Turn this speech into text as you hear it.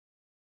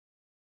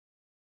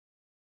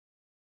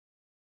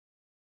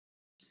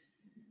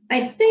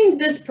I think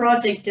this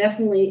project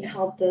definitely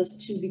helped us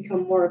to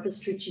become more of a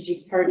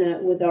strategic partner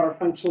with our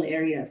functional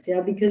areas. Yeah,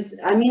 because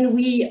I mean,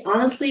 we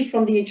honestly,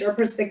 from the HR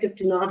perspective,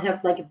 do not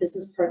have like a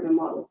business partner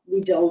model.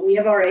 We don't. We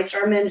have our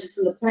HR managers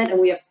in the plant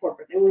and we have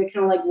corporate, and we're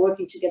kind of like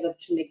working together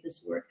to make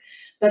this work.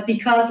 But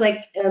because,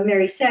 like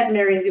Mary said,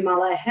 Mary and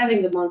Vimala are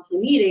having the monthly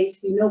meetings,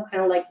 we know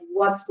kind of like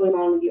what's going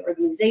on in the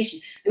organization.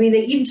 I mean,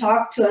 they even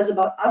talk to us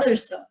about other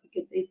stuff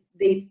because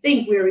they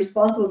think we're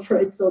responsible for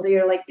it. So they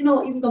are like,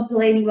 even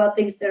complaining about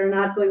things that are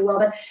not going well,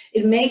 but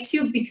it makes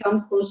you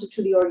become closer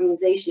to the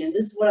organization. And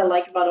this is what I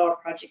like about our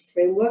project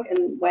framework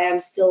and why I'm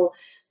still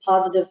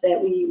positive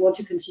that we want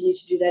to continue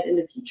to do that in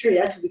the future,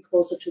 yeah, to be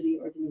closer to the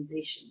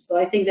organization. So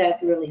I think that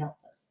really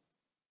helped us.